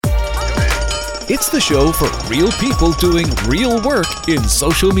It's the show for real people doing real work in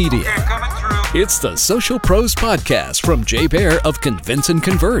social media. It's the Social Pros Podcast from Jay Baer of Convince and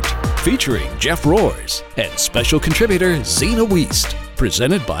Convert, featuring Jeff Roars and special contributor Zena Wiest.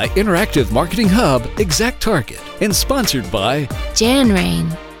 Presented by Interactive Marketing Hub, ExactTarget, and sponsored by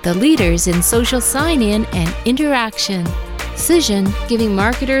Janrain, the leaders in social sign-in and interaction. Cision, giving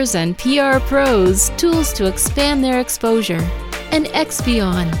marketers and PR pros tools to expand their exposure. And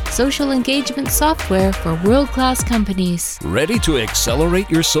Expion, social engagement software for world-class companies. Ready to accelerate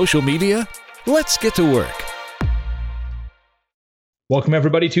your social media? Let's get to work. Welcome,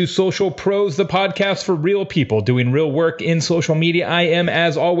 everybody, to Social Pros, the podcast for real people doing real work in social media. I am,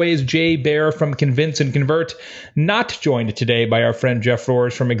 as always, Jay Baer from Convince and Convert, not joined today by our friend Jeff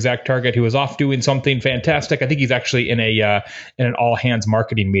Roars from ExactTarget, who is off doing something fantastic. I think he's actually in an all-hands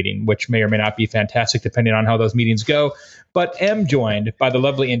marketing meeting, which may or may not be fantastic, depending on how those meetings go. But am joined by the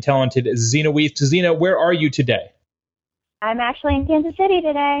lovely and talented Zena Wiest. Zena, where are you today? I'm actually in Kansas City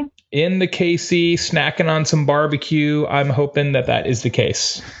today. In the KC, snacking on some barbecue. I'm hoping that is the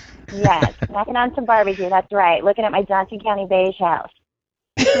case. Yes, snacking on some barbecue. That's right. Looking at my Johnson County beige house.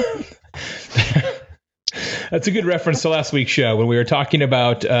 That's a good reference to last week's show when we were talking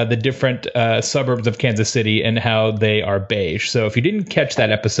about the different suburbs of Kansas City and how they are beige. So if you didn't catch that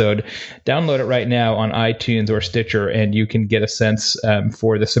episode, download it right now on iTunes or Stitcher, and you can get a sense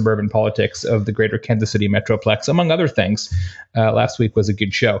for the suburban politics of the greater Kansas City Metroplex, among other things. Last week was a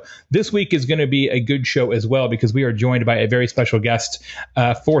good show. This week is going to be a good show as well, because we are joined by a very special guest,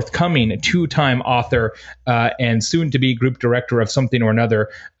 forthcoming two-time author and soon-to-be group director of something or another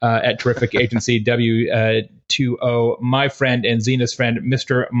at terrific agency W2O, my friend and Zena's friend,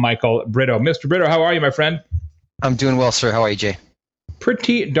 Mr. Michael Brito. Mr. Brito, how are you, my friend? I'm doing well, sir. How are you, Jay?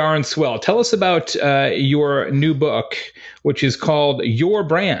 Pretty darn swell. Tell us about your new book, which is called Your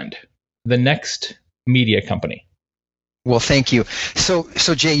Brand, The Next Media Company. Well, thank you. So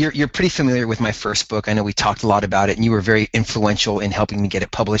Jay, you're pretty familiar with my first book. I know we talked a lot about it, and you were very influential in helping me get it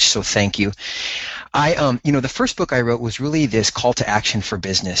published. So thank you. The first book I wrote was really this call to action for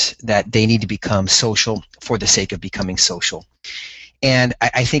business, that they need to become social for the sake of becoming social. And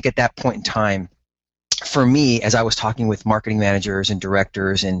I think at that point in time, for me, as I was talking with marketing managers and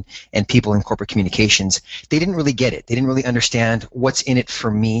directors and people in corporate communications, they didn't really get it. They didn't really understand what's in it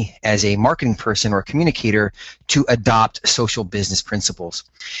for me as a marketing person or a communicator to adopt social business principles.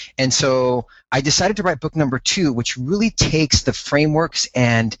 And so I decided to write book number 2, which really takes the frameworks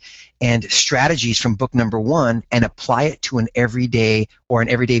and strategies from book number 1 and apply it to an everyday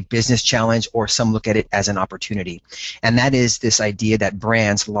business challenge, or some look at it as an opportunity. And that is this idea that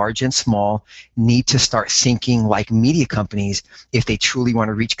brands, large and small, need to start thinking like media companies if they truly want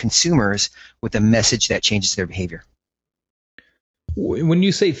to reach consumers with a message that changes their behavior. When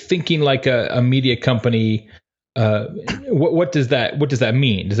you say thinking like a media company, what does that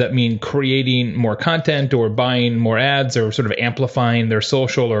mean? Does that mean creating more content, or buying more ads, or sort of amplifying their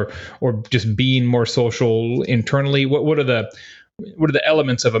social, or just being more social internally? What are the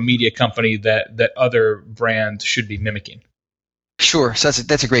elements of a media company that other brands should be mimicking? Sure. So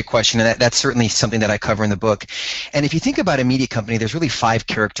that's a great question, and that's certainly something that I cover in the book. And if you think about a media company, there's really 5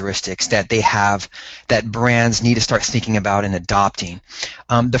 characteristics that they have that brands need to start thinking about and adopting.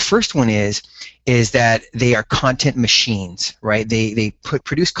 The first one is that they are content machines, right? They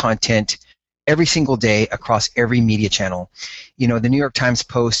produce content every single day across every media channel. The New York Times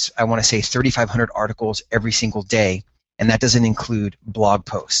posts, I want to say, 3,500 articles every single day, and that doesn't include blog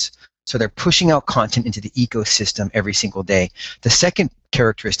posts. So they're pushing out content into the ecosystem every single day. The second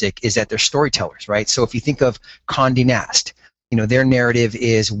characteristic is that they're storytellers, right? So if you think of Condé Nast, their narrative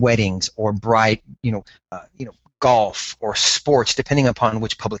is weddings or golf or sports, depending upon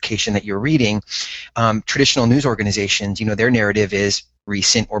which publication that you're reading. Traditional news organizations, their narrative is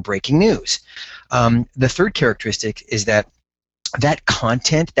recent or breaking news. The third characteristic is that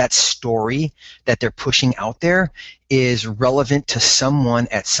content, that story that they're pushing out there is relevant to someone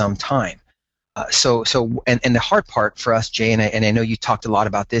at some time. So the hard part for us, Jay, and I know you talked a lot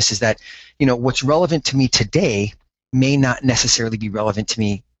about this, is that what's relevant to me today may not necessarily be relevant to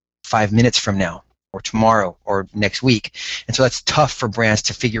me 5 minutes from now, or tomorrow, or next week. And so that's tough for brands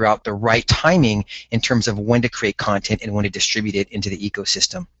to figure out the right timing in terms of when to create content and when to distribute it into the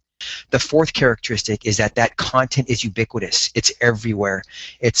ecosystem. The fourth characteristic is that content is ubiquitous. It's everywhere.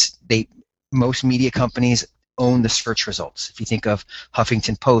 Most media companies own the search results. If you think of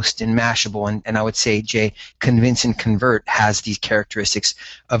Huffington Post and Mashable, and I would say, Jay, Convince and Convert has these characteristics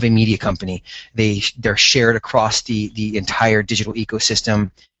of a media company. They're shared across the entire digital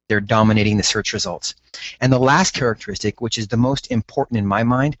ecosystem. They're dominating the search results. And the last characteristic, which is the most important in my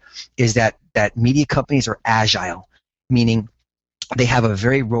mind, is that that media companies are agile, meaning they have a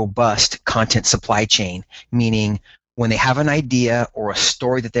very robust content supply chain, meaning when they have an idea or a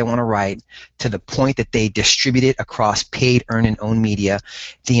story that they want to write, to the point that they distribute it across paid, earned, and owned media,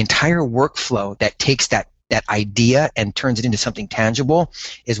 the entire workflow that takes that idea and turns it into something tangible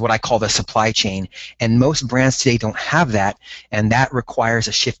is what I call the supply chain. And most brands today don't have that, and that requires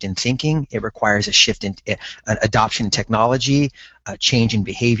a shift in thinking. It requires a shift in adoption in technology, a change in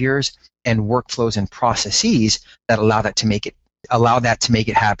behaviors, and workflows and processes that allow that to make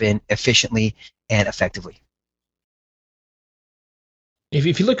it happen efficiently and effectively.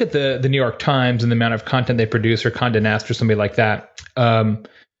 If you look at the New York Times and the amount of content they produce, or Condé Nast or somebody like that,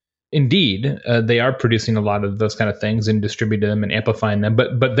 indeed, they are producing a lot of those kind of things and distributing them and amplifying them.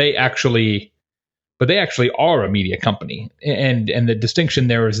 But they actually are a media company, and the distinction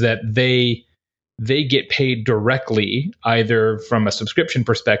there is that they get paid directly, either from a subscription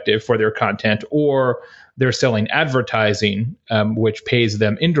perspective for their content, or they're selling advertising, which pays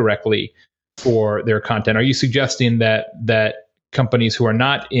them indirectly for their content. Are you suggesting that companies who are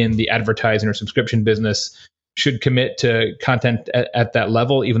not in the advertising or subscription business should commit to content at that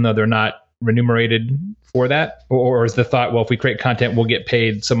level, even though they're not remunerated for that? Or is the thought, well, if we create content, we'll get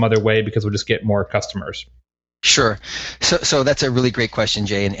paid some other way because we'll just get more customers? Sure. So that's a really great question,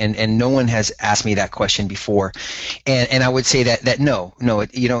 Jay, and no one has asked me that question before. And I would say that no,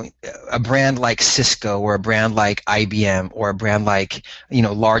 a brand like Cisco or a brand like IBM or a brand like,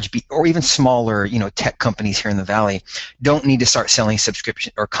 or even smaller, tech companies here in the Valley don't need to start selling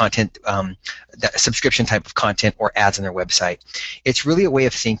subscription or content, that subscription type of content or ads on their website. It's really a way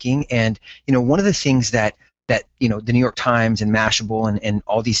of thinking. And, one of the things that the New York Times and Mashable and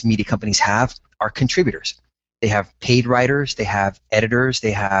all these media companies have are contributors. They have paid writers, they have editors,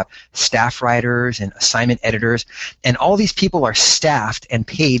 they have staff writers and assignment editors, and all these people are staffed and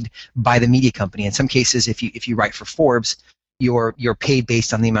paid by the media company. In some cases, if you write for Forbes, you're paid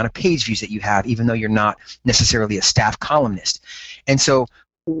based on the amount of page views that you have, even though you're not necessarily a staff columnist. And so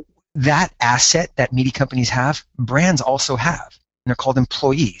that asset that media companies have, brands also have. And they're called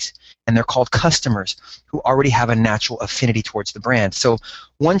employees, and they're called customers who already have a natural affinity towards the brand. So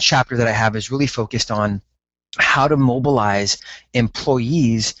one chapter that I have is really focused on how to mobilize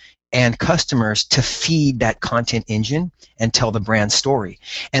employees and customers to feed that content engine and tell the brand story.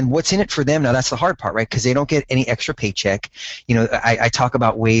 And what's in it for them, now that's the hard part, right? Because they don't get any extra paycheck. I talk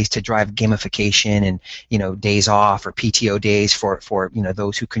about ways to drive gamification and, days off or PTO days for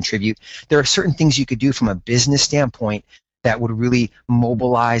those who contribute. There are certain things you could do from a business standpoint that would really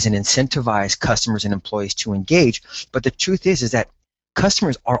mobilize and incentivize customers and employees to engage. But the truth is that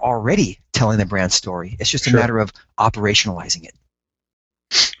customers are already telling the brand story. It's just a matter of operationalizing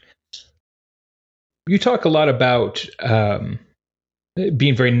it. You talk a lot about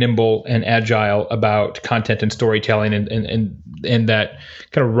being very nimble and agile about content and storytelling, and that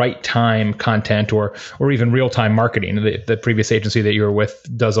kind of right time content or even real time marketing. The previous agency that you were with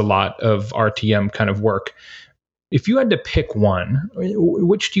does a lot of RTM kind of work. If you had to pick one,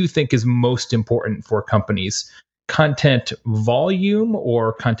 which do you think is most important for companies? Content volume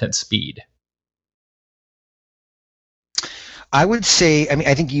or content speed? I would say,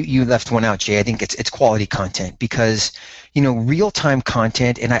 I think you left one out, Jay. I think it's quality content, because, real-time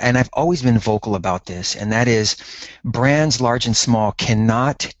content, and I've always been vocal about this, and that is brands large and small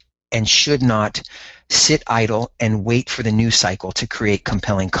cannot and should not sit idle and wait for the news cycle to create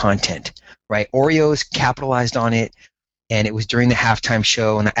compelling content, right? Oreos capitalized on it. And it was during the halftime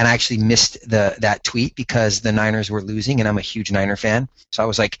show, and I actually missed that tweet because the Niners were losing, and I'm a huge Niner fan. So I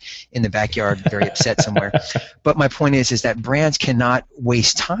was like in the backyard, very upset somewhere. But my point is that brands cannot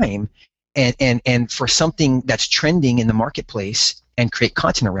waste time and for something that's trending in the marketplace and create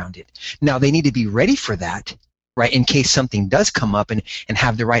content around it. Now they need to be ready for that, right? In case something does come up, and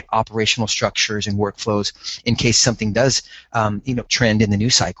have the right operational structures and workflows in case something does, trend in the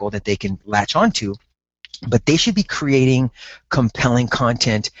news cycle that they can latch onto. But they should be creating compelling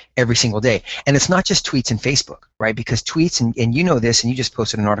content every single day. And it's not just tweets and Facebook, right? Because tweets, and you know this, and you just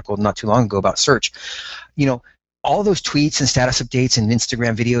posted an article not too long ago about search. All those tweets and status updates and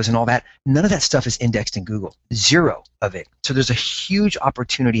Instagram videos and all that, none of that stuff is indexed in Google. Zero of it. So there's a huge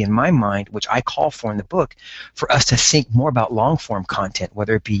opportunity in my mind, which I call for in the book, for us to think more about long-form content,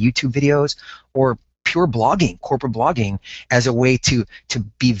 whether it be YouTube videos or pure blogging, corporate blogging, as a way to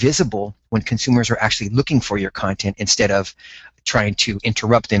be visible when consumers are actually looking for your content instead of trying to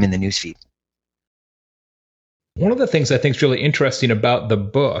interrupt them in the newsfeed. One of the things I think is really interesting about the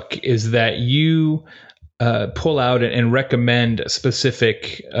book is that you pull out and recommend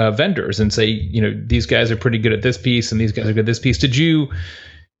specific vendors and say, these guys are pretty good at this piece and these guys are good at this piece. Did you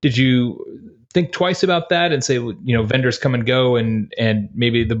did you think twice about that and say, vendors come and go, and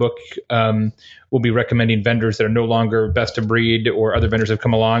maybe the book will be recommending vendors that are no longer best of breed, or other vendors have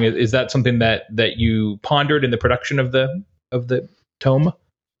come along? Is that something that you pondered in the production of the tome?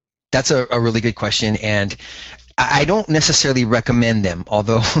 That's a really good question, and I don't necessarily recommend them,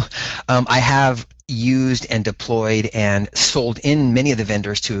 although I have used and deployed and sold in many of the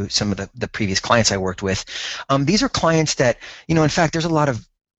vendors to some of the previous clients I worked with. These are clients that, in fact, there's a lot of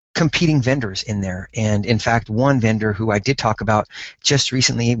competing vendors in there. And in fact, one vendor who I did talk about just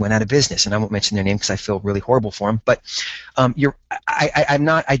recently went out of business, and I won't mention their name because I feel really horrible for them. But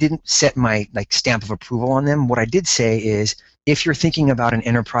I didn't set my stamp of approval on them. What I did say is, if you're thinking about an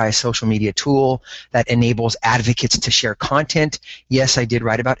enterprise social media tool that enables advocates to share content, yes, I did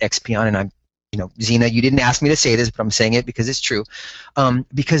write about Expion, and I'm, Zena, you didn't ask me to say this, but I'm saying it because it's true,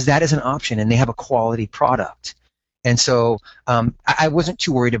 because that is an option, and they have a quality product. And so I wasn't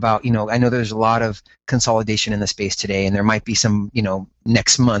too worried about, I know there's a lot of consolidation in the space today, and there might be some,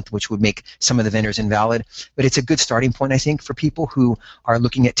 next month, which would make some of the vendors invalid. But it's a good starting point, I think, for people who are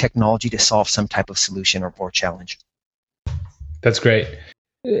looking at technology to solve some type of solution or challenge. That's great.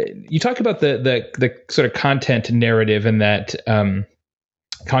 You talk about the sort of content narrative, and that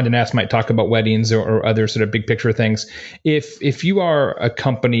Condé Nast might talk about weddings or other sort of big picture things. If you are a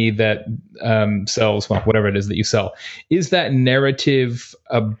company that sells whatever it is that you sell, is that narrative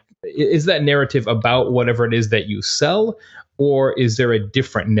about whatever it is that you sell, or is there a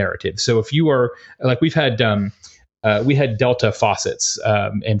different narrative? So if you are we had Delta faucets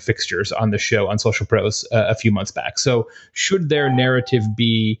and fixtures on the show on Social Pros a few months back. So should their narrative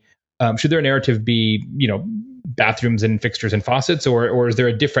be bathrooms and fixtures and faucets, or is there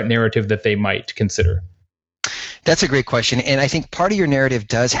a different narrative that they might consider? That's a great question, and I think part of your narrative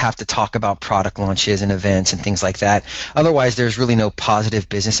does have to talk about product launches and events and things like that. Otherwise, there's really no positive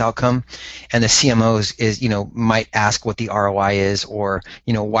business outcome, and the CMOs might ask what the ROI is, or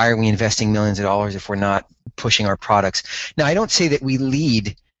why are we investing millions of dollars if we're not pushing our products? Now, I don't say that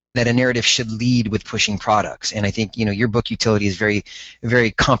that a narrative should lead with pushing products, and I think your book Utility is very,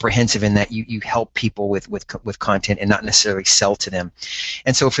 very comprehensive in that you help people with content and not necessarily sell to them.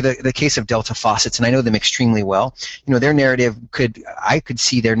 And so for the case of Delta Faucets, and I know them extremely well, their narrative I could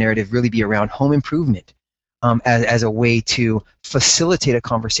see their narrative really be around home improvement as a way to facilitate a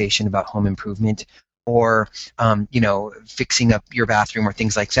conversation about home improvement, or fixing up your bathroom or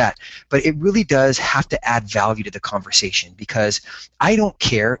things like that. But it really does have to add value to the conversation, because I don't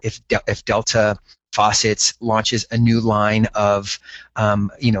care if Delta Faucets launches a new line of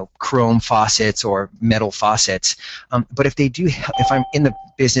chrome faucets or metal faucets. But if I'm in the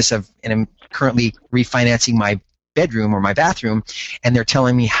business and I'm currently refinancing my bedroom or my bathroom, and they're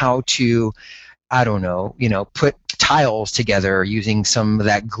telling me how to, put tiles together using some of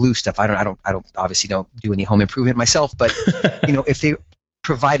that glue stuff. I don't obviously don't do any home improvement myself, but if they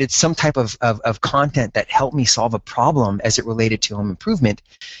provided some type of content that helped me solve a problem as it related to home improvement,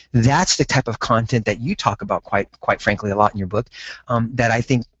 that's the type of content that you talk about quite frankly a lot in your book, that I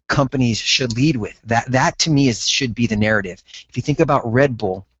think companies should lead with. That to me should be the narrative. If you think about Red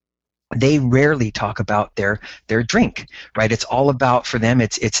Bull, they rarely talk about their drink, right? It's all about, for them,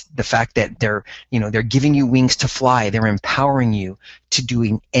 it's the fact that they're giving you wings to fly. They're empowering you to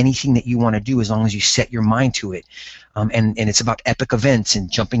doing anything that you want to do as long as you set your mind to it. And it's about epic events and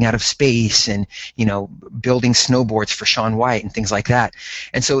jumping out of space and building snowboards for Shaun White and things like that.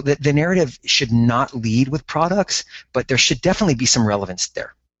 And so the narrative should not lead with products, but there should definitely be some relevance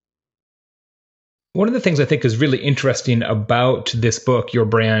there. One of the things I think is really interesting about this book, Your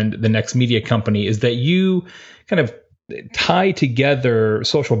Brand, The Next Media Company, is that you kind of tie together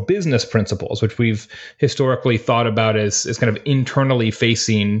social business principles, which we've historically thought about as kind of internally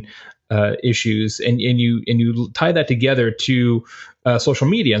facing issues, and you tie that together to social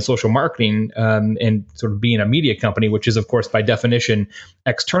media and social marketing, and sort of being a media company, which is, of course, by definition,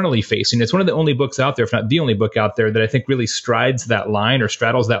 externally facing. It's one of the only books out there, if not the only book out there, that I think really straddles that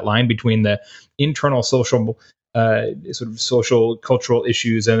line between the internal social, sort of social cultural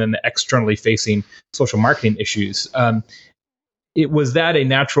issues and then the externally facing social marketing issues. Was that a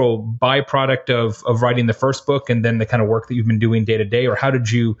natural byproduct of writing the first book and then the kind of work that you've been doing day to day, or how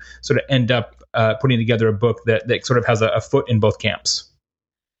did you sort of end up putting together a book that sort of has a foot in both camps?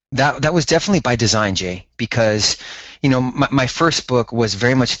 That was definitely by design, Jay, because my first book was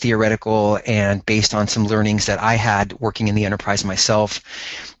very much theoretical and based on some learnings that I had working in the enterprise myself,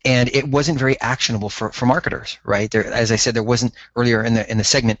 and it wasn't very actionable for marketers, right? There, as I said, there wasn't earlier in the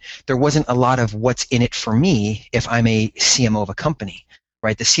segment, there wasn't a lot of what's in it for me if I'm a CMO of a company.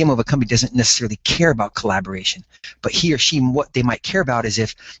 right? The CMO of a company doesn't necessarily care about collaboration, but he or she, what they might care about is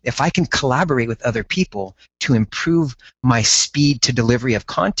if I can collaborate with other people to improve my speed to delivery of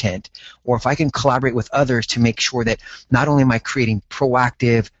content, or if I can collaborate with others to make sure that not only am I creating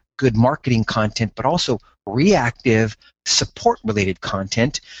proactive, good marketing content, but also reactive, support-related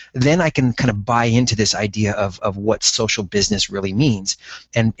content, then I can kind of buy into this idea of what social business really means.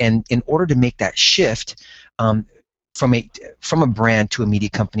 And in order to make that shift, from a brand to a media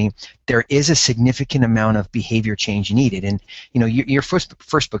company, there is a significant amount of behavior change needed. And your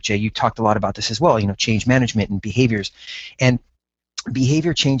first book, Jay, you talked a lot about this as well. Change management and behaviors, and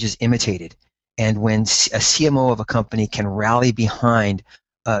behavior change is imitated. And when a CMO of a company can rally behind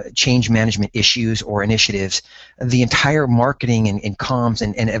change management issues or initiatives, the entire marketing and comms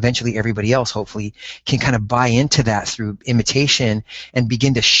and eventually everybody else hopefully can kind of buy into that through imitation and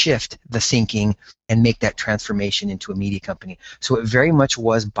begin to shift the thinking and make that transformation into a media company. So it very much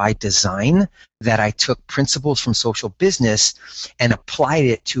was by design that I took principles from social business and applied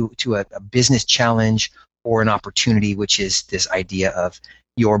it to a business challenge or an opportunity, which is this idea of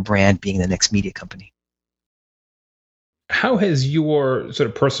your brand being the next media company. How has your sort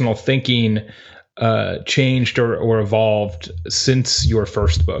of personal thinking changed or evolved since your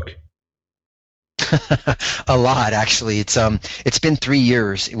first book? A lot, actually. It's been 3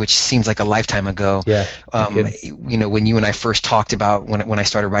 years, which seems like a lifetime ago. Yeah. When you and I first talked about when I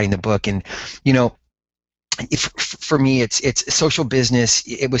started writing the book, and for me, it's social business.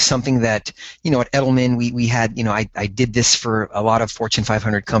 It was something that at Edelman we had. I did this for a lot of Fortune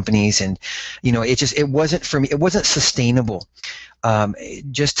 500 companies, and it wasn't for me. It wasn't sustainable.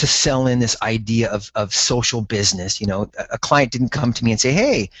 Just to sell in this idea of social business. A client didn't come to me and say,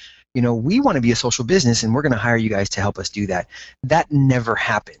 "Hey, we want to be a social business, and we're going to hire you guys to help us do that." That never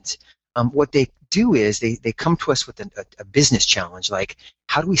happens. What they do is they come to us with a business challenge, like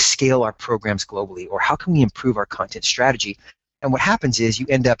how do we scale our programs globally, or how can we improve our content strategy? And what happens is you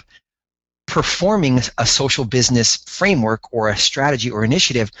end up performing a social business framework or a strategy or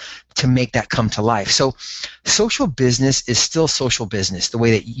initiative to make that come to life. So social business is still social business. The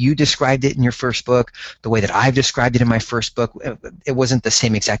way that you described it in your first book, the way that I've described it in my first book, it wasn't the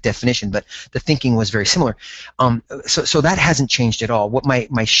same exact definition, but the thinking was very similar. So that hasn't changed at all. What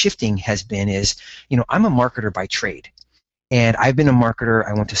my shifting has been is, I'm a marketer by trade. And I've been a marketer.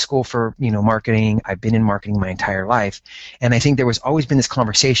 I went to school for marketing. I've been in marketing my entire life, and I think there was always been this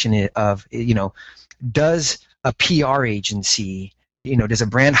conversation of does a PR agency, does a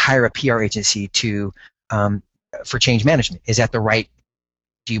brand hire a PR agency for change management? Is that the right?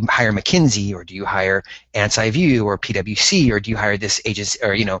 Do you hire McKinsey, or do you hire Ansai View or PwC, or do you hire this agency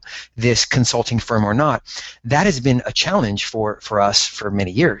or this consulting firm or not? That has been a challenge for us for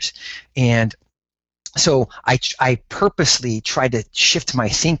many years, and so I purposely tried to shift my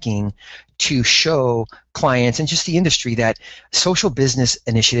thinking to show clients and just the industry that social business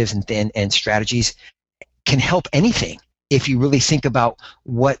initiatives and strategies can help anything if you really think about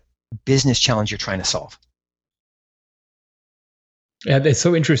what business challenge you're trying to solve. Yeah, it's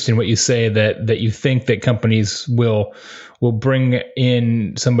so interesting what you say that you think that companies will bring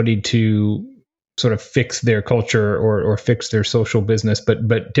in somebody to sort of fix their culture or fix their social business,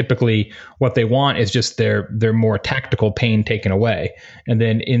 but typically what they want is just their more tactical pain taken away, and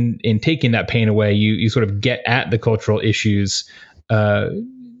then in taking that pain away, you sort of get at the cultural issues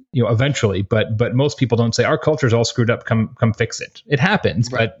eventually, but most people don't say our culture's all screwed up, come fix it. It happens,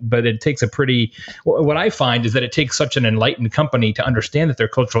 right. but it takes what I find is that it takes such an enlightened company to understand that their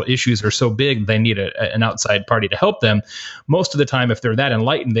cultural issues are so big they need an outside party to help them. Most of the time, if they're that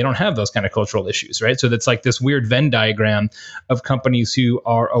enlightened, they don't have those kind of cultural issues, right? So that's like this weird Venn diagram of companies who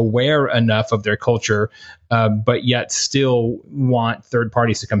are aware enough of their culture, but yet still want third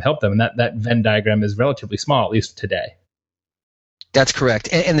parties to come help them. And that Venn diagram is relatively small, at least today. That's correct.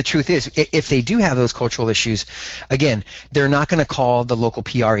 And the truth is, if they do have those cultural issues, again, they're not going to call the local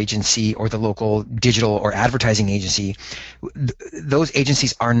PR agency or the local digital or advertising agency. Those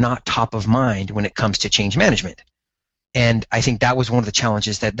agencies are not top of mind when it comes to change management. And I think that was one of the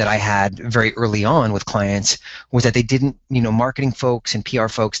challenges that I had very early on with clients, was that they didn't, marketing folks and PR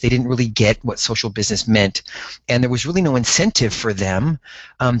folks, they didn't really get what social business meant. And there was really no incentive for them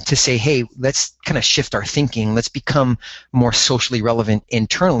to say, hey, let's kind of shift our thinking. Let's become more socially relevant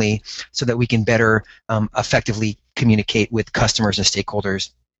internally so that we can better effectively communicate with customers and stakeholders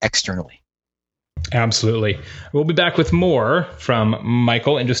externally. Absolutely. We'll be back with more from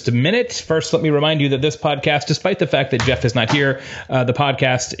Michael in just a minute. First, let me remind you that this podcast, despite the fact that Jeff is not here, the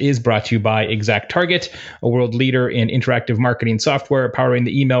podcast is brought to you by ExactTarget, a world leader in interactive marketing software, powering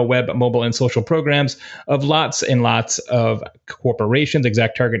the email, web, mobile, and social programs of lots and lots of corporations.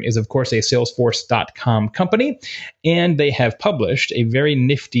 ExactTarget is, of course, a Salesforce.com company, and they have published a very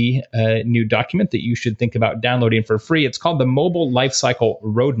nifty new document that you should think about downloading for free. It's called the Mobile Lifecycle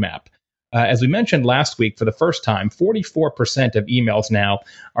Roadmap. As we mentioned last week, for the first time, 44% of emails now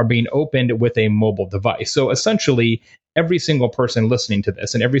are being opened with a mobile device. So essentially, every single person listening to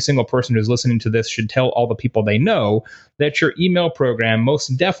this and every single person who's listening to this should tell all the people they know that your email program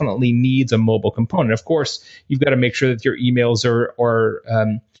most definitely needs a mobile component. Of course, you've got to make sure that your emails are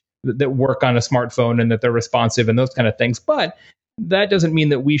that work on a smartphone and that they're responsive and those kind of things. But that doesn't mean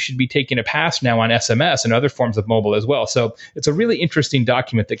that we should be taking a pass now on SMS and other forms of mobile as well. So it's a really interesting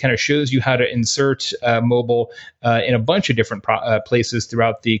document that kind of shows you how to insert mobile in a bunch of different places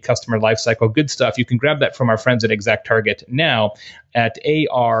throughout the customer lifecycle. Good stuff. You can grab that from our friends at ExactTarget now at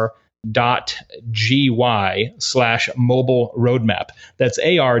ar.gy/mobile roadmap. That's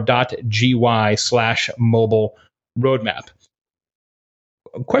ar.gy/mobile roadmap.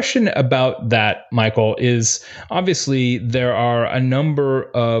 A question about that, Michael, is obviously there are a number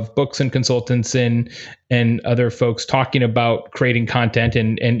of books and consultants and other folks talking about creating content,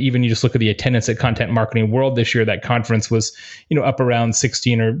 and even you just look at the attendance at Content Marketing World this year. That conference was, up around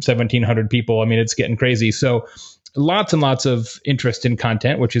 16 or 1,700 people. I mean, it's getting crazy. So lots and lots of interest in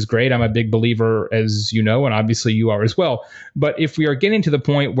content, which is great. I'm a big believer, as you know, and obviously you are as well. But if we are getting to the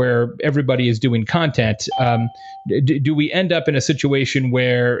point where everybody is doing content, do we end up in a situation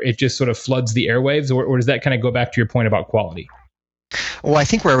where it just sort of floods the airwaves, or does that kind of go back to your point about quality? Well, I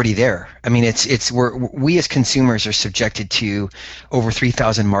think we're already there. I mean, we as consumers are subjected to over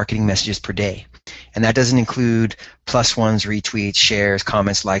 3,000 marketing messages per day. And that doesn't include plus ones, retweets, shares,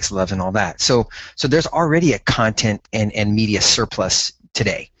 comments, likes, loves, and all that. So there's already a content and media surplus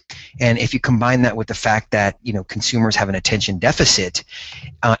today. And if you combine that with the fact that consumers have an attention deficit,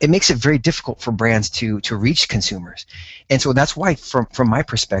 it makes it very difficult for brands to reach consumers. And so that's why, from my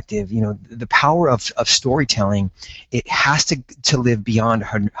perspective, the power of storytelling, it has to live beyond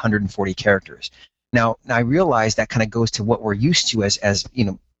 140 characters. Now I realize that kind of goes to what we're used to as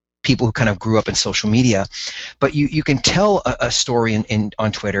people who kind of grew up in social media, but you can tell a story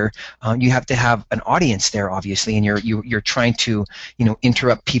on Twitter. You have to have an audience there, obviously, and you're trying to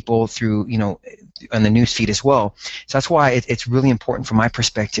interrupt people through on the news feed as well. So that's why it's really important from my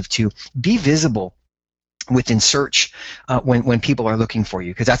perspective to be visible within search when people are looking for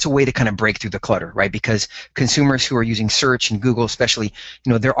you, because that's a way to kind of break through the clutter, right? Because consumers who are using search and Google especially,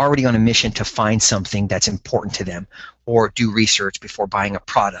 they're already on a mission to find something that's important to them, or do research before buying a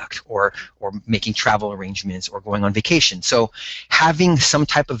product, or making travel arrangements, or going on vacation. So having some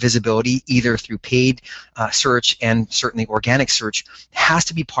type of visibility, either through paid search and certainly organic search, has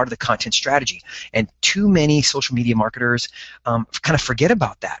to be part of the content strategy. And too many social media marketers kind of forget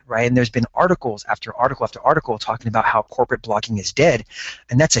about that, right? And there's been articles after article after article talking about how corporate blogging is dead,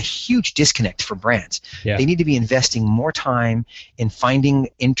 and that's a huge disconnect for brands. Yeah. They need to be investing more time in finding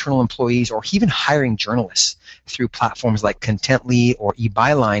internal employees, or even hiring journalists through platforms like Contently or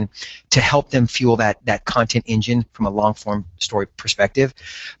eByline to help them fuel that content engine from a long-form story perspective.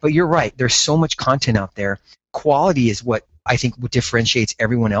 But you're right, there's so much content out there. Quality is what I think differentiates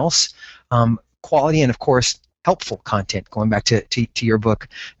everyone else. Quality and, of course, helpful content, going back to your book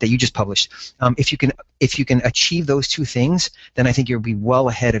that you just published. If you can achieve those two things, then I think you'll be well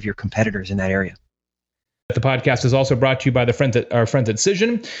ahead of your competitors in that area. The podcast is also brought to you by our friends at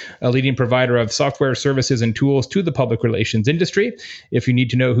Cision, a leading provider of software, services, and tools to the public relations industry. If you need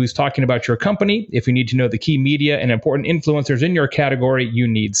to know who's talking about your company, if you need to know the key media and important influencers in your category, you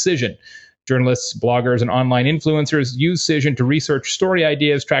need Cision. Journalists, bloggers, and online influencers use Cision to research story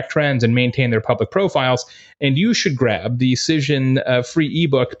ideas, track trends, and maintain their public profiles. And you should grab the Cision free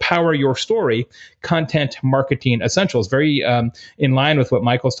ebook, Power Your Story, Content Marketing Essentials. Very in line with what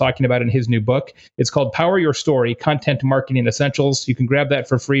Michael's talking about in his new book. It's called Power Your Story, Content Marketing Essentials. You can grab that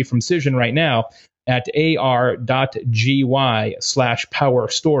for free from Cision right now at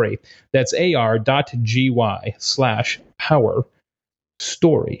ar.gy/powerstory. That's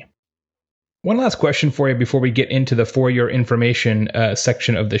ar.gy/powerstory. One last question for you before we get into the For Your Information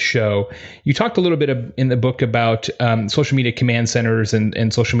section of the show. You talked a little bit in the book about social media command centers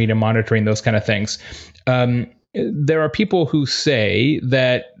and social media monitoring, those kind of things. there are people who say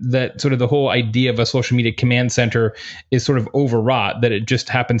that sort of the whole idea of a social media command center is sort of overwrought, that it just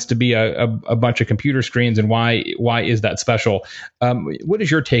happens to be a bunch of computer screens, and why is that special? What is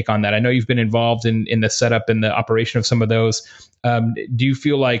your take on that? I know you've been involved in the setup and the operation of some of those. Do you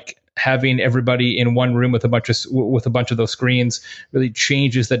feel like having everybody in one room with a bunch of those screens really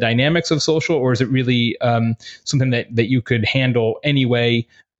changes the dynamics of social, or is it really something that you could handle anyway?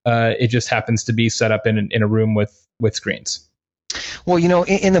 It just happens to be set up in a room with screens. Well,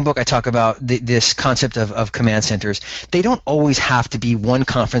 in the book, I talk about this concept of command centers. They don't always have to be one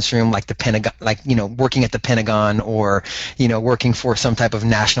conference room like the Pentagon, working at the Pentagon, or, working for some type of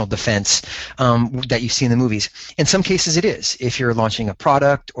national defense that you see in the movies. In some cases, it is. If you're launching a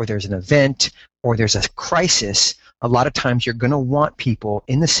product, or there's an event, or there's a crisis, a lot of times you're going to want people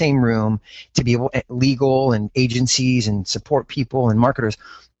in the same room to be able, legal and agencies and support people and marketers,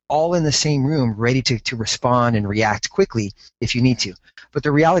 all in the same room, ready to respond and react quickly if you need to. But the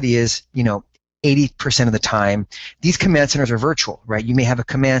reality is, 80% of the time, these command centers are virtual, right? You may have a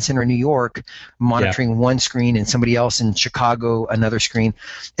command center in New York monitoring one screen, and somebody else in Chicago another screen.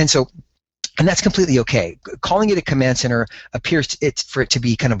 And that's completely okay. Calling it a command center appears for it to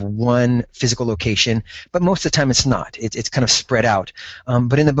be kind of one physical location, but most of the time it's not. It's kind of spread out.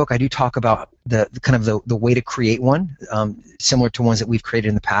 But in the book, I do talk about the way to create one, similar to ones that we've created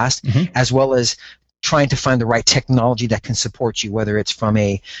in the past, as well as trying to find the right technology that can support you, whether it's from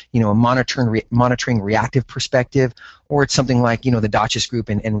a monitoring reactive perspective, or it's something like the Dotchess Group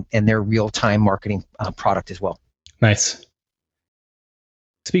and their real-time marketing product as well. Nice.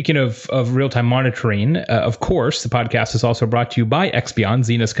 Speaking of real-time monitoring, of course, the podcast is also brought to you by Expion,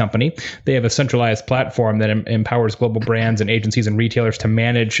 Zena's company. They have a centralized platform that empowers global brands and agencies and retailers to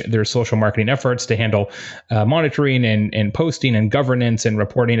manage their social marketing efforts, to handle monitoring and posting and governance and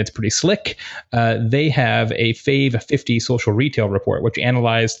reporting. It's pretty slick. They have a Fave 50 social retail report, which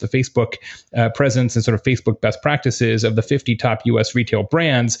analyzed the Facebook presence and sort of Facebook best practices of the 50 top U.S. retail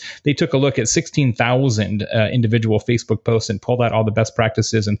brands. They took a look at 16,000 individual Facebook posts and pulled out all the best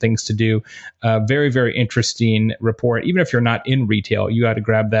practices and things to do. Very, very interesting report. Even if you're not in retail, you got to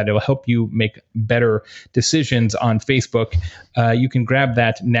grab that. It'll help you make better decisions on Facebook. You can grab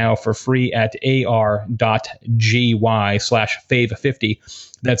that now for free at ar.gy/fave50.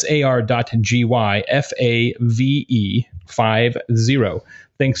 That's ar.gy/FAVE50.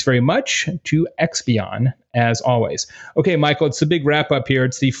 Thanks very much to Expion, as always. Okay, Michael, it's the big wrap up here.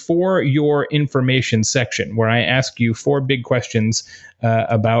 It's the For Your Information section, where I ask you 4 big questions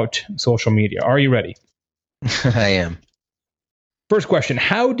about social media. Are you ready? I am. First question,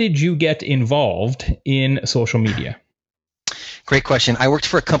 how did you get involved in social media? Great question. I worked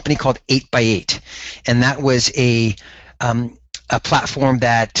for a company called 8x8, and that was a platform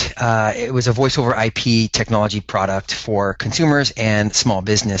that it was a voice over IP technology product for consumers and small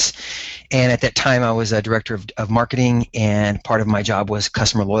business. And at that time, I was a director of marketing, and part of my job was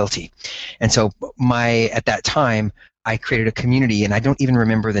customer loyalty. And so at that time, I created a community, and I don't even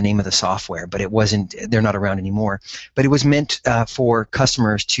remember the name of the software, but they're not around anymore. But it was meant for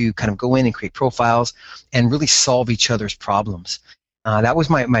customers to kind of go in and create profiles and really solve each other's problems. That was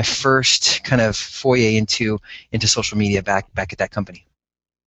my first kind of foray into social media back at that company.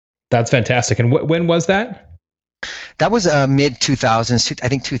 That's fantastic. And when was that? That was mid 2000s, I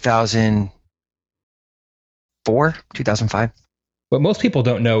think 2004, 2005. What most people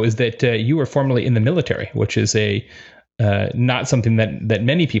don't know is that you were formerly in the military, which is not something that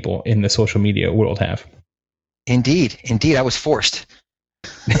many people in the social media world have. Indeed, I was forced.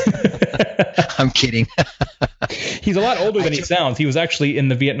 I'm kidding. He's a lot older than he sounds. He was actually in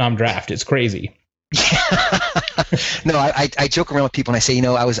the Vietnam draft. It's crazy. No, I joke around with people and I say,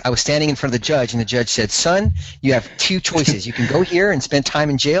 I was standing in front of the judge, and the judge said, "Son, you have 2 choices. You can go here and spend time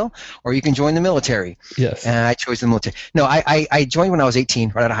in jail, or you can join the military." Yes. And I chose the military. No, I joined when I was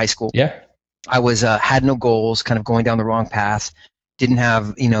 18, right out of high school. Yeah. I was had no goals, kind of going down the wrong path, didn't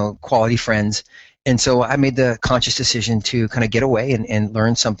have quality friends. And so I made the conscious decision to kind of get away and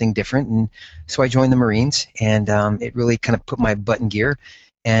learn something different. And so I joined the Marines, and it really kind of put my butt in gear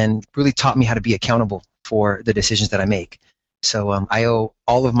and really taught me how to be accountable for the decisions that I make. So I owe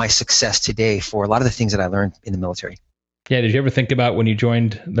all of my success today for a lot of the things that I learned in the military. Yeah. Did you ever think about when you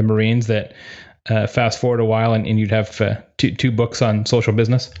joined the Marines that fast forward a while and you'd have 2 books on social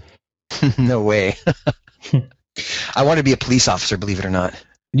business? No way. I want to be a police officer, believe it or not.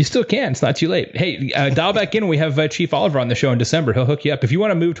 You still can. It's not too late. Hey, dial back in when we have Chief Oliver on the show in December. He'll hook you up. If you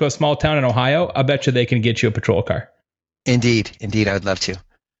want to move to a small town in Ohio, I bet you they can get you a patrol car. Indeed. I would love to.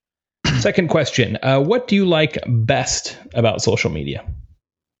 Second question. What do you like best about social media?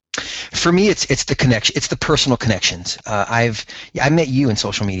 For me, it's the connection. It's the personal connections. I met you in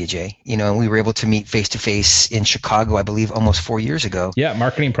social media, Jay. And we were able to meet face to face in Chicago, I believe, almost 4 years ago. Yeah,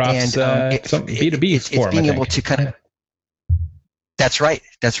 Marketing Profs, some B2B forum. It's being able to kind of. That's right.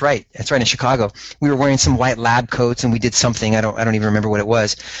 In Chicago, we were wearing some white lab coats, and we did something. I don't even remember what it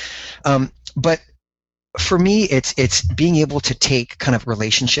was. But for me, it's being able to take kind of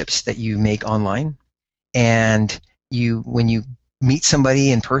relationships that you make online, and when you meet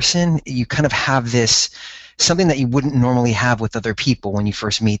somebody in person, you kind of have this something that you wouldn't normally have with other people when you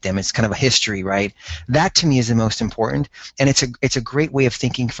first meet them. It's kind of a history, right? That to me is the most important, and it's a great way of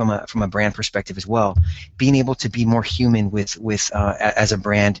thinking from a brand perspective as well. Being able to be more human with as a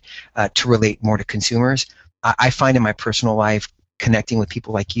brand to relate more to consumers. I find in my personal life, connecting with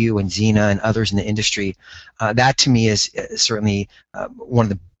people like you and Zena and others in the industry, that to me is certainly one of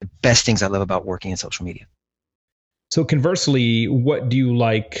the best things I love about working in social media. So conversely, what do you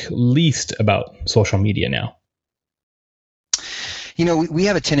like least about social media now? We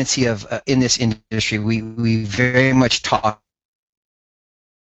have a tendency of, in this industry, we very much talk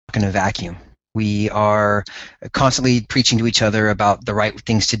in a vacuum. We are constantly preaching to each other about the right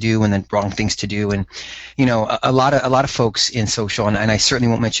things to do and the wrong things to do. And, a lot of folks in social, and I certainly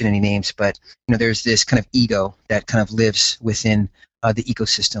won't mention any names, but, there's this kind of ego that kind of lives within the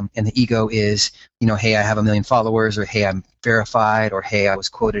ecosystem. And the ego is, hey, I have 1 million followers, or hey, I'm verified, or hey, I was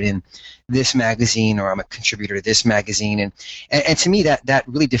quoted in this magazine, or I'm a contributor to this magazine. And to me, that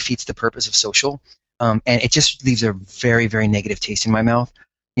really defeats the purpose of social. And it just leaves a very, very negative taste in my mouth.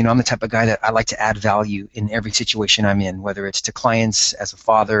 I'm the type of guy that I like to add value in every situation I'm in, whether it's to clients, as a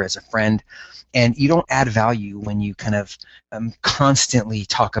father, as a friend. And you don't add value when you kind of constantly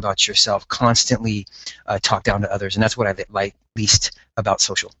talk about yourself, constantly talk down to others. And that's what I like least about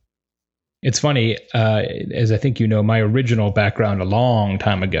social. It's funny, as I think my original background a long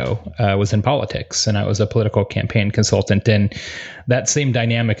time ago was in politics, and I was a political campaign consultant. And that same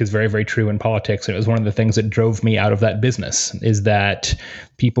dynamic is very, very true in politics. And it was one of the things that drove me out of that business, is that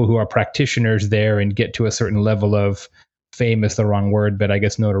people who are practitioners there and get to a certain level of fame is the wrong word, but I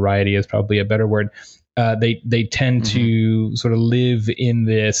guess notoriety is probably a better word. They tend to sort of live in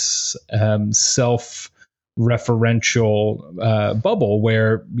this self-referential bubble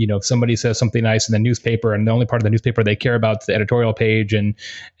where if somebody says something nice in the newspaper, and the only part of the newspaper they care about is the editorial page and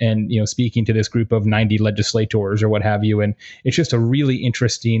speaking to this group of 90 legislators or what have you. And it's just a really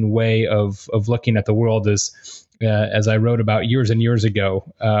interesting way of looking at the world. As I wrote about years and years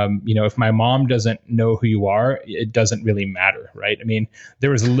ago, if my mom doesn't know who you are, it doesn't really matter, right? I mean,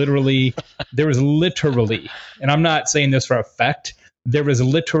 there was literally, and I'm not saying this for effect, there is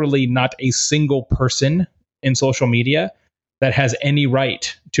literally not a single person in social media that has any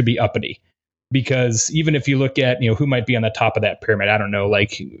right to be uppity. Because even if you look at, who might be on the top of that pyramid, I don't know,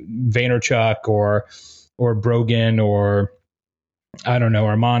 like Vaynerchuk or Brogan, or I don't know,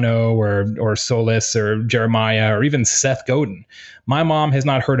 Armano or Solis or Jeremiah or even Seth Godin. My mom has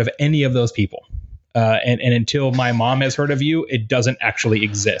not heard of any of those people. And until my mom has heard of you, it doesn't actually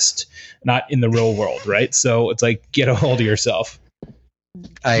exist. Not in the real world, right? So it's like, get a hold of yourself.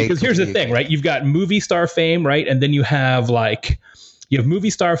 Because here's the thing, right? You've got movie star fame, right? And then you have movie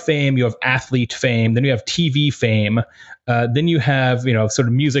star fame, you have athlete fame, then you have TV fame, then you have, sort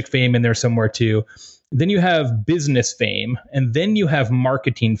of music fame in there somewhere too. Then you have business fame, and then you have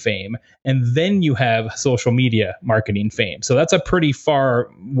marketing fame, and then you have social media marketing fame. So that's a pretty far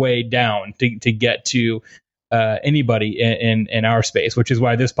way down to get to anybody in our space, which is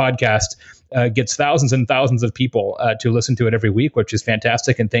why this podcast gets thousands and thousands of people to listen to it every week, which is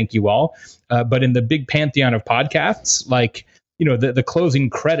fantastic, and thank you all. But in the big pantheon of podcasts, like the closing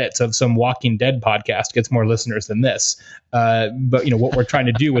credits of some Walking Dead podcast gets more listeners than this. But what we're trying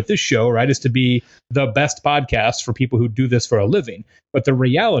to do with this show, right, is to be the best podcast for people who do this for a living. But the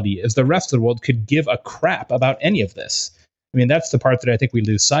reality is the rest of the world could give a crap about any of this. I mean, that's the part that I think we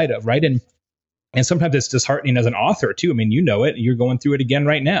lose sight of, right? And sometimes it's disheartening as an author too. I mean, you're going through it again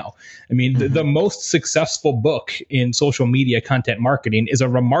right now. I mean, the most successful book in social media content marketing is a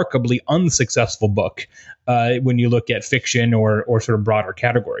remarkably unsuccessful book when you look at fiction or sort of broader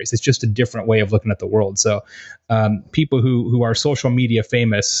categories. It's just a different way of looking at the world. So people who are social media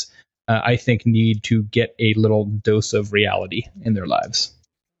famous, I think, need to get a little dose of reality in their lives.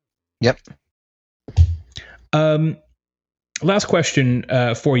 Yep. Last question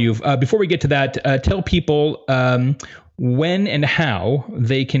for you. Before we get to that, tell people when and how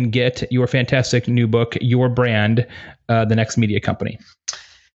they can get your fantastic new book, Your Brand, The Next Media Company.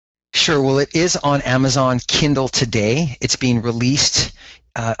 Sure. Well, it is on Amazon Kindle today. It's being released,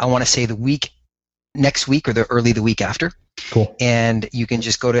 I want to say, the week next week or the early the week after. Cool. And you can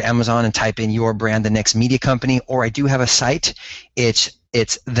just go to Amazon and type in your brand, The Next Media Company, or I do have a site. It's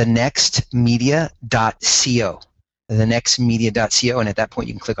thenextmedia.co. thenextmedia.co, and at that point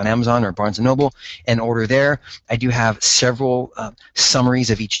you can click on Amazon or Barnes & Noble and order there. I do have several summaries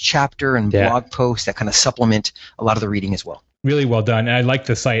of each chapter and blog posts that kind of supplement a lot of the reading as well. Really well done. And I like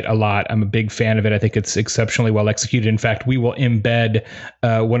the site a lot. I'm a big fan of it. I think it's exceptionally well executed. In fact, we will embed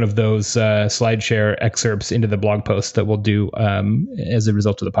one of those SlideShare excerpts into the blog post that we'll do as a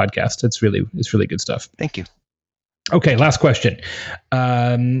result of the podcast. It's really good stuff. Thank you. Okay, last question.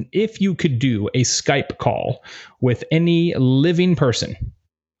 If you could do a Skype call with any living person,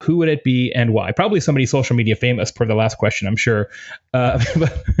 who would it be and why? Probably somebody social media famous per the last question, I'm sure.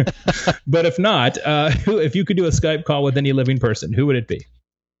 But if not, if you could do a Skype call with any living person, who would it be?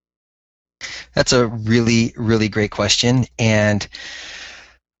 That's a really, really great question. And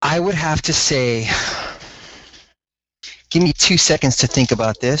I would have to say, give me 2 seconds to think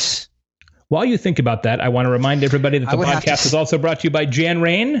about this. While you think about that, I want to remind everybody that the podcast is also brought to you by Jan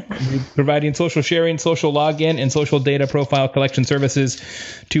Rain, providing social sharing, social login, and social data profile collection services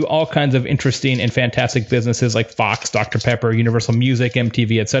to all kinds of interesting and fantastic businesses like Fox, Dr. Pepper, Universal Music,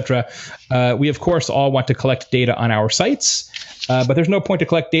 MTV, etc. We, of course, all want to collect data on our sites, but there's no point to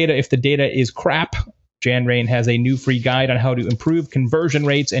collect data if the data is crap. Jan Rain has a new free guide on how to improve conversion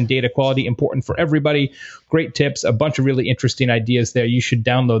rates and data quality, important for everybody. Great tips, a bunch of really interesting ideas there. You should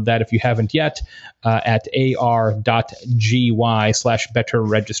download that if you haven't yet at ar.gy/better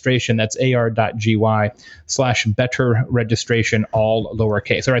registration. That's ar.gy/better registration, all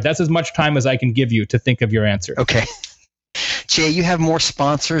lowercase. All right, that's as much time as I can give you to think of your answer. Okay. Jay, you have more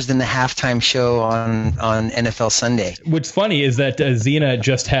sponsors than the halftime show on NFL Sunday. What's funny is that Xena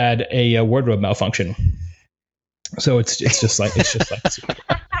just had a wardrobe malfunction, so it's just like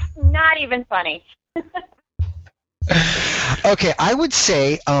Not even funny. Okay, I would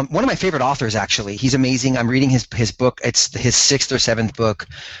say one of my favorite authors, actually. He's amazing. I'm reading his book. It's his 6th or 7th book,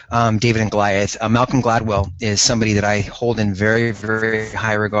 David and Goliath. Malcolm Gladwell is somebody that I hold in very, very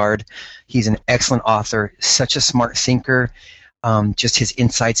high regard. He's an excellent author, such a smart thinker, just his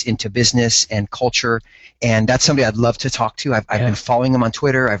insights into business and culture. And that's somebody I'd love to talk to. I've been following him on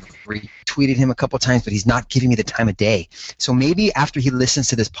Twitter. I've retweeted him a couple of times, but he's not giving me the time of day. So maybe after he listens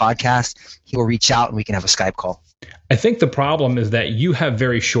to this podcast, he will reach out and we can have a Skype call. I think the problem is that you have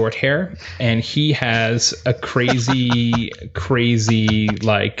very short hair and he has a crazy,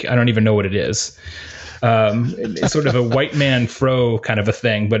 like, I don't even know what it is. It's sort of a white man fro kind of a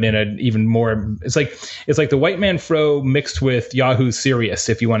thing, but in an even more, it's like the white man fro mixed with Yahoo Serious,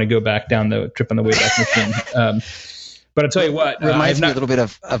 if you want to go back down the trip on the Wayback Machine. But I'll tell you what, reminds me a little bit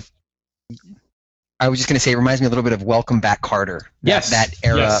of I was just going to say, it reminds me a little bit of Welcome Back, Carter. That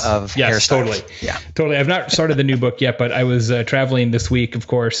era of hairstyles. Totally. Yeah, totally. I've not started the new book yet, but I was traveling this week, of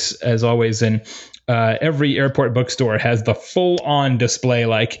course, as always, and every airport bookstore has the full-on display.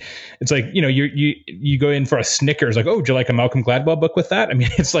 Like, it's like, you know, you go in for a Snickers, like, oh, would you like a Malcolm Gladwell book with that? I mean,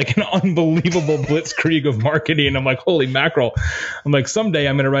 it's like an unbelievable blitzkrieg of marketing. I'm like, holy mackerel. I'm like, someday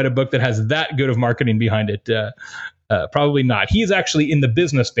I'm going to write a book that has that good of marketing behind it. Probably not. He's actually in the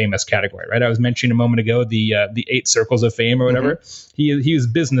business famous category, right? I was mentioning a moment ago the 8 Circles of Fame or whatever. Mm-hmm. He was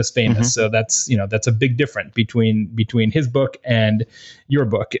business famous, so that's a big difference between his book and your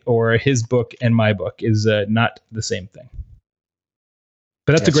book, or his book and my book is not the same thing.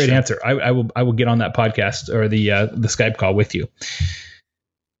 But that's a great answer. I will get on that podcast or the Skype call with you.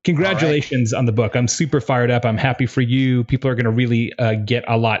 Congratulations on the book. I'm super fired up. I'm happy for you. People are going to really get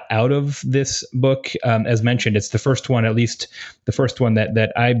a lot out of this book. As mentioned, it's the first one, at least the first one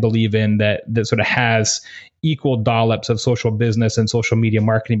that I believe in that sort of has equal dollops of social business and social media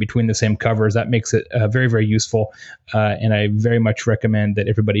marketing between the same covers. That makes it very, very useful. And I very much recommend that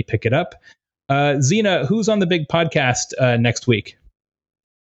everybody pick it up. Xena, who's on the big podcast next week?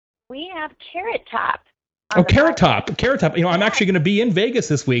 We have Carrot Top. Oh, Carrot Top. You know, I'm actually going to be in Vegas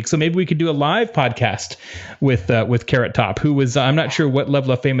this week, so maybe we could do a live podcast with Carrot Top, who was, I'm not sure what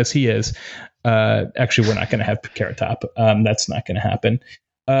level of famous he is. Actually, we're not going to have Carrot Top. That's not going to happen.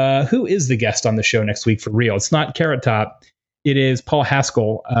 Who is the guest on the show next week for real? It's not Carrot Top. It is Paul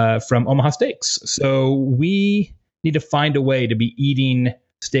Haskell from Omaha Steaks. So we need to find a way to be eating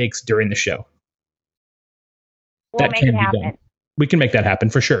steaks during the show. We'll make it happen. We can make that happen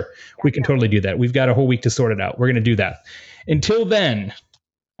for sure. We can totally do that. We've got a whole week to sort it out. We're going to do that. Until then,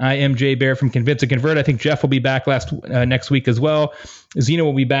 I am Jay Baer from Convince and Convert. I think Jeff will be back next week as well. Xena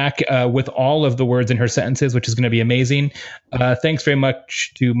will be back with all of the words in her sentences, which is going to be amazing. Thanks very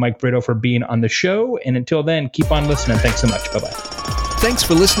much to Mike Brito for being on the show. And until then, keep on listening. Thanks so much. Bye-bye. Thanks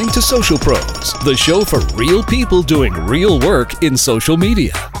for listening to Social Pros, the show for real people doing real work in social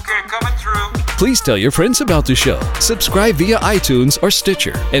media. Okay, coming through. Please tell your friends about the show, subscribe via iTunes or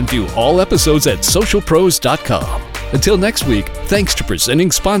Stitcher, and view all episodes at socialpros.com. Until next week, thanks to presenting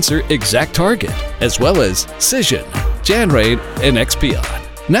sponsor ExactTarget, as well as Cision, Janraid, and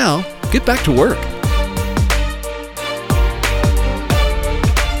Expion. Now, get back to work.